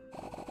shop.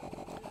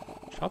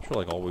 Shops are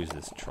like always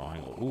this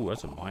triangle. Ooh,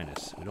 that's a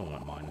minus. We don't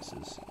want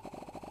minuses.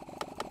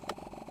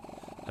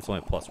 That's only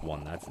a plus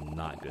 1. That's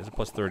not good. It's a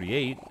plus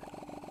 38.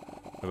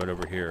 What about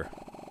over here?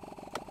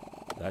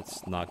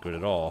 That's not good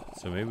at all.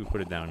 So maybe we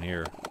put it down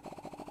here.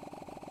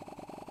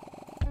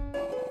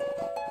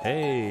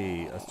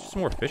 Hey, let's do some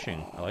more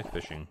fishing. I like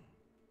fishing.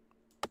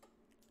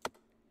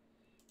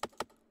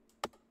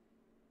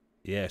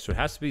 Yeah, so it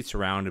has to be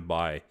surrounded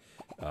by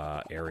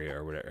area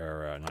or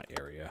whatever, or not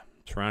area,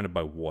 surrounded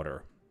by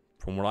water,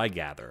 from what I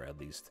gather at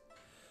least.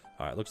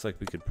 All right, looks like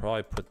we could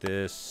probably put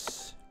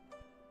this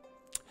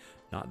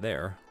not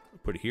there.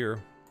 Put it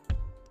here.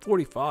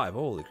 45.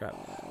 Holy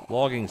crap!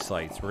 Logging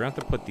sites. We're gonna have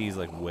to put these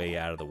like way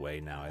out of the way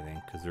now, I think,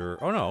 because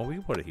they're. Oh no, we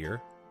can put it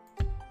here.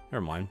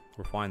 Never mind.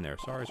 We're fine there.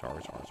 Sorry.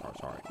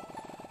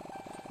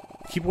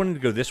 Keep wanting to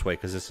go this way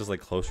because this is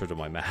like closer to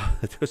my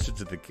mouth, closer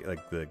to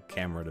the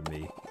camera to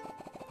me.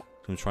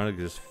 I'm trying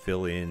to just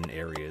fill in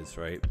areas,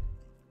 right?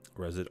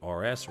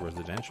 RS,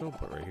 residential,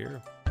 put right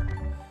here.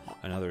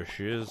 Another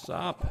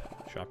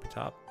shoppy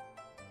top.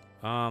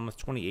 It's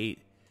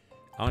 28.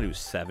 I want to do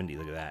 70.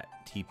 Look at that.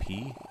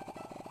 TP.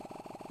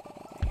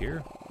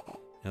 Here.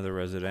 Another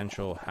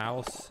residential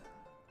house.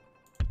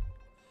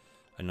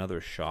 Another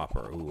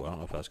shopper. Ooh, I don't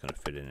know if that's going to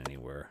fit in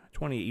anywhere.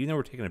 28. You know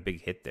we're taking a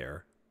big hit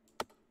there.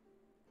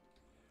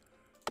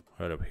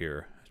 Right up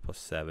here. That's plus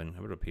 7. How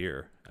about up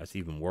here? That's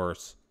even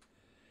worse.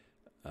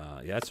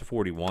 Yeah, that's a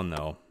 41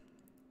 though.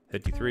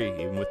 53,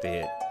 even with the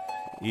hit.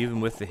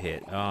 Even with the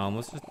hit.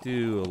 Let's just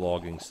do a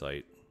logging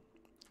site.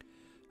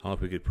 I don't know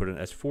if we could put in.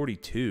 That's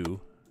 42.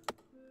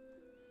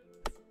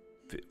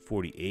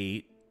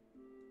 48.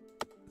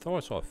 I thought I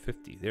saw a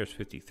 50. There's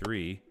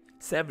 53.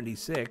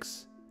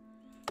 76.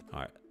 All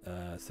right,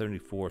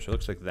 74. So it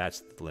looks like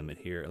that's the limit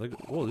here. Look.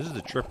 Whoa, this is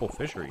a triple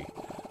fishery.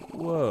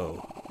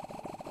 Whoa,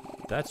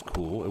 that's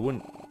cool. It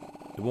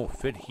won't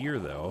fit here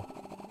though.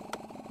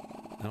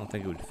 I don't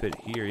think it would fit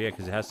here. Yeah,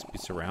 because it has to be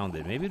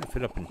surrounded. Maybe it would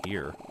fit up in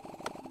here.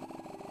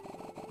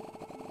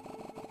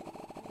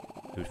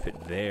 It would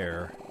fit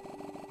there.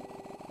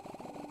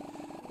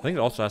 I think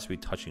it also has to be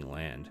touching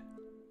land.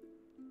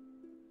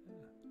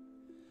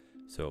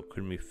 So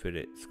couldn't we fit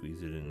it,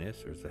 squeeze it in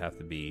this? Or does it have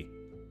to be...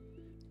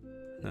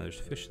 No, there's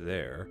fish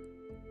there.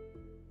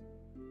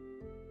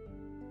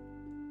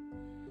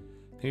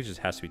 I think it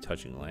just has to be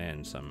touching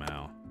land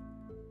somehow.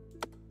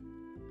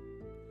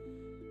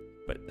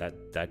 But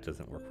that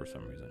doesn't work for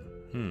some reason.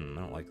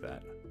 I don't like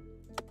that.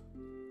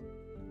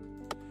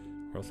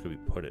 Where else could we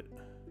put it?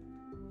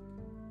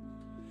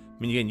 I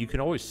mean, again, you can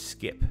always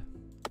skip.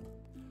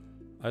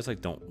 I just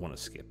like don't want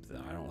to skip.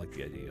 I don't like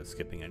the idea of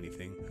skipping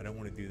anything. I don't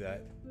want to do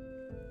that.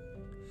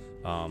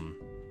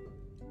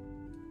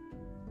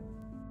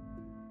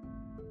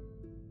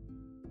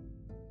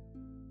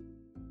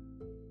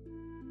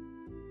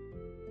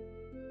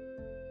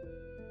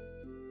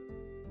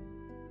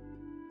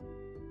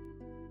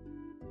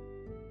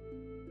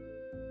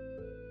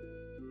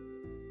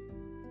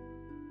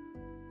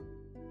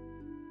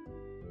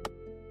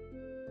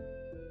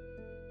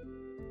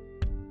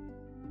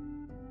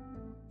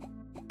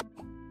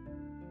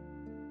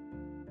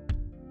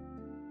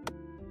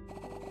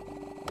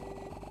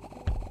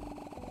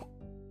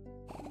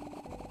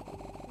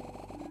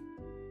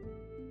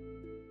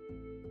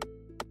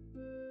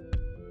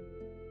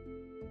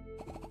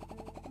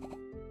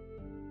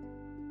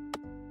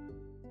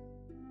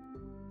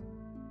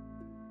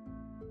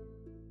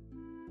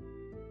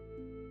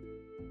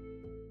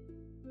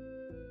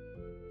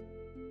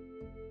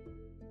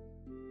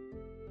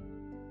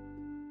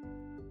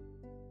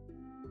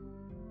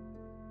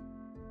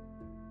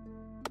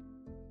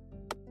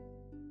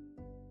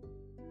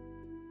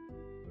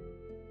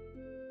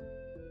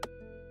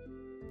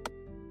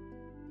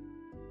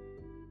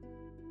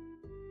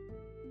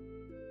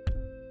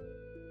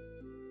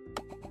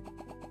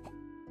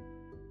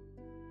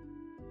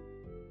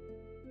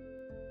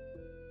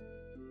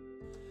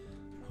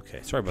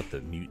 Okay, sorry about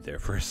the mute there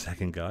for a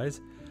second, guys.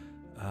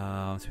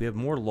 So we have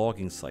more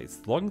logging sites.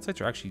 The logging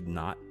sites are actually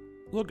not...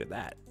 Look at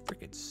that.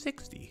 Freaking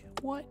 60.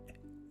 What?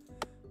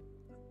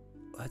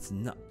 That's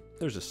not...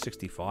 There's a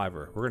 65er.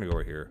 We're going to go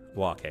over here.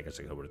 Well, okay, I guess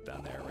I can put it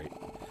down there, right?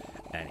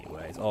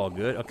 Anyways, all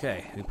good.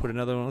 Okay, we put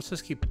another one. Let's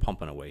just keep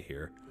pumping away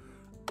here.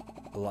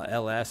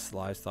 LS,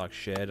 livestock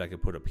shed, I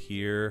could put up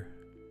here.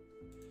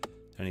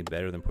 Any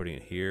better than putting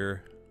it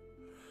here?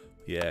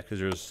 Yeah, because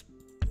there's...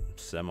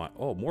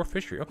 Oh, more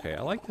fishery. Okay,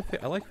 I like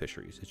I like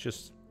fisheries. It's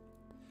just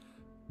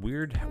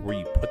weird where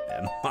you put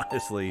them,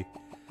 honestly.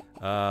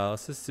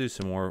 Let's just do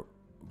some more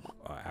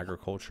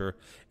agriculture.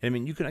 And I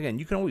mean, you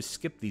can always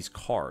skip these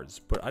cards,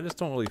 but I just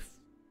don't really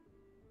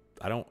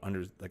I don't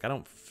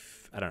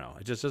know.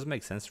 It just doesn't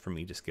make sense for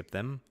me to skip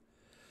them.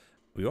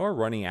 We are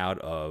running out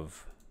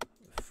of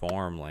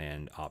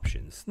farmland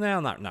options. No,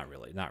 not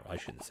really. I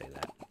shouldn't say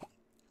that.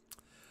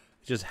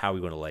 It's just how we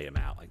want to lay them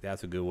out. Like,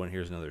 that's a good one.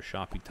 Here's another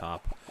shoppy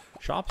top.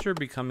 Shops are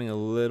becoming a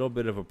little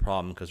bit of a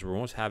problem because we're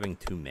almost having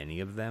too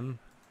many of them.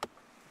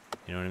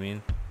 You know what I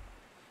mean?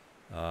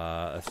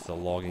 That's the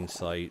logging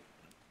site.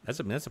 That's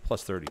a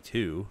plus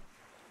 32.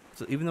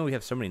 So even though we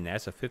have so many,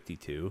 that's a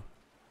 52.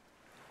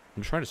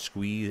 I'm trying to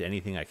squeeze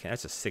anything I can.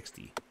 That's a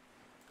 60.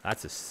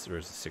 Where's the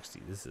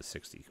 60? This is a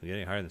 60. Can we get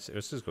any higher than 60?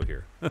 Let's just go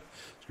here.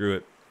 Screw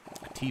it.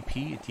 A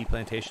tea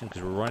plantation,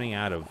 because we're running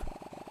out of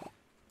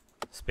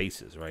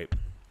spaces, right?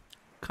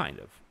 Kind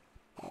of.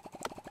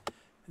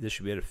 This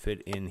should be able to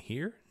fit in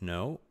here.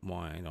 No.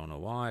 Why? I don't know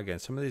why. Again,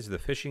 some of these, the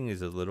fishing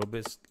is a little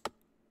bit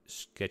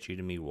sketchy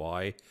to me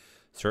why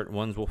certain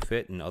ones will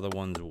fit and other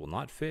ones will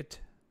not fit.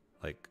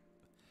 Like,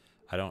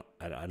 I don't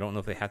know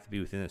if they have to be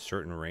within a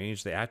certain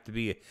range. They have to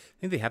be, I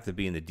think they have to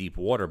be in the deep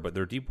water, but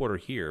they're deep water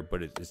here,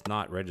 but it's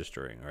not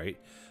registering, right?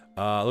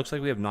 Looks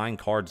like we have 9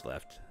 cards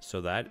left,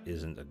 so that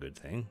isn't a good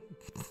thing.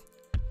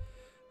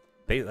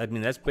 I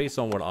mean, that's based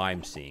on what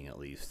I'm seeing, at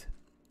least.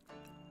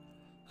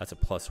 That's a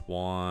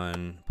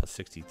 +1, plus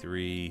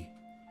 63.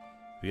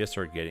 We gotta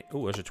start getting...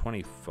 Oh, there's a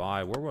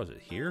 25. Where was it?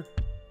 Here?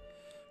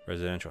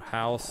 Residential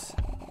house.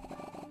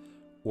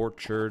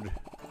 Orchard.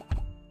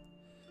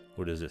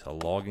 What is this? A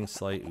logging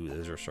site? Ooh,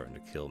 those are starting to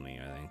kill me,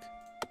 I think.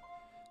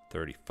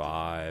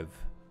 35,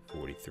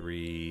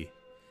 43,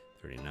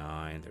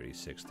 39,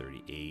 36,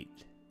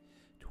 38,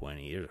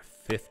 20. There's a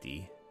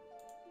 50.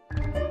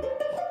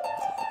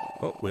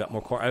 Oh, we got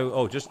more car.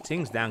 Oh, just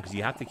things down because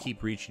you have to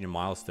keep reaching your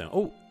milestone.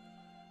 Oh,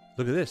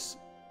 look at this.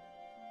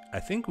 I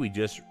think we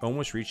just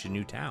almost reached a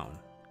new town.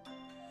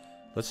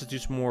 Let's just do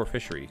some more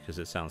fishery because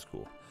it sounds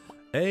cool.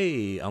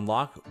 Hey,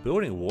 unlock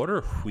building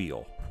water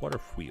wheel. Water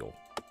wheel.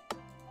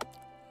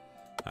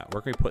 All right,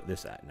 where can we put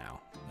this at now?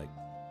 Like,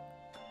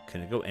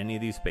 can it go any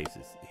of these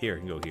spaces? Here, it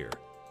can go here.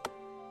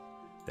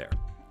 There.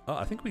 Oh,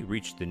 I think we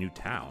reached the new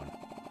town.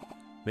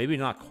 Maybe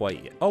not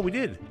quite yet. Oh, we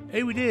did.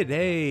 Hey, we did.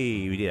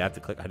 Hey, we did. I had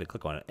to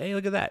click on it. Hey,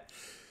 look at that.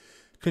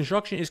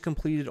 Construction is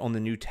completed on the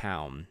new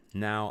town.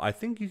 Now, I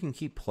think you can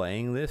keep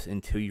playing this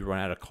until you run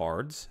out of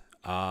cards.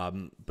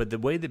 But the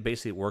way that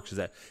basically it works is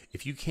that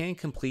if you can't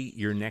complete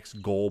your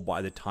next goal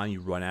by the time you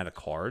run out of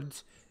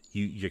cards,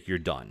 you're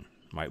done.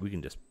 Right? We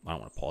can just, I don't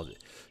want to pause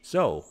it.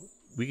 So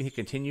we can hit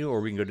continue or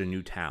we can go to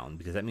new town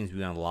because that means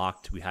we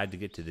unlocked, we had to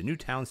get to the new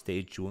town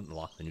stage to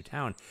unlock the new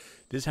town.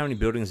 This is how many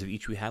buildings of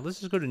each we had.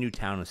 Let's just go to new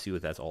town and see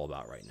what that's all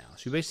about right now.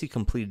 So we basically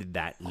completed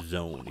that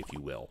zone, if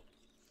you will.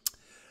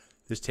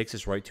 This takes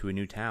us right to a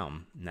new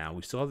town. Now,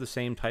 we still have the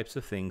same types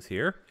of things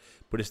here,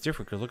 but it's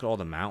different because look at all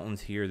the mountains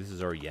here. This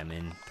is our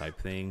Yemen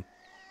type thing.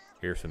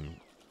 Here's some,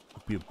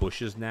 we have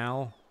bushes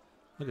now.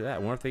 Look at that. I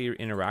wonder if they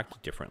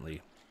interact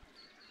differently.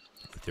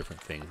 with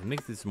different things. It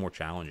makes this more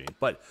challenging.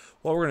 But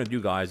what we're going to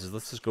do, guys, is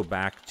let's just go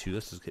back to,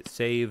 let's just hit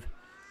save.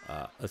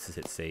 Let's just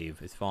hit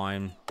save. It's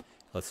fine.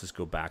 Let's just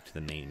go back to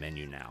the main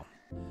menu now.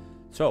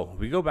 So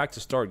we go back to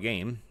start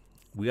game.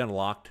 We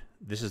unlocked,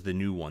 this is the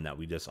new one that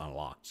we just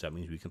unlocked. So that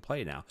means we can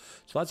play now.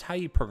 So that's how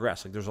you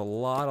progress. Like there's a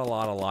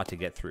lot to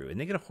get through. And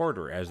they get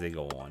harder as they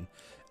go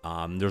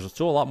on. There's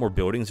still a lot more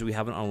buildings that we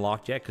haven't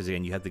unlocked yet. Because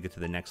again, you have to get to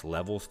the next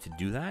levels to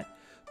do that.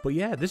 But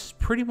yeah, this is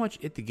pretty much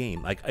it, the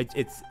game. Like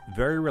it's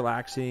very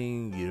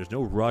relaxing. There's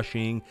no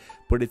rushing.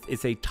 But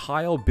it's a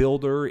tile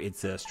builder.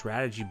 It's a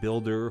strategy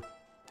builder.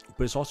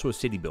 But it's also a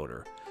city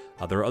builder.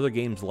 There are other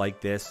games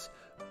like this.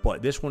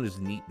 But this one is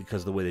neat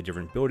because of the way the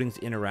different buildings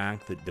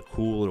interact, the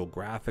cool little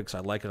graphics. I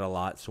like it a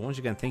lot. So once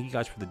again, thank you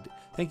guys for the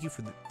thank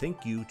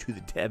you to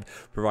the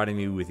dev providing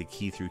me with a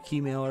key through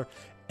Keymailer.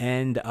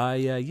 And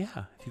yeah,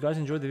 if you guys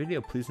enjoyed the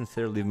video, please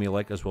consider leaving me a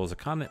like as well as a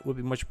comment. Would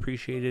be much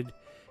appreciated.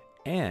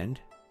 And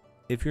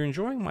if you're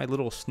enjoying my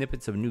little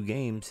snippets of new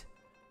games,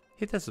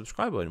 hit that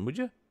subscribe button, would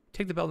you?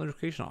 Take the bell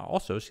notification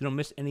also so you don't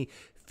miss any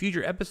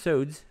future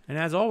episodes. And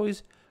as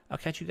always, I'll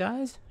catch you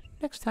guys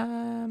next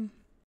time.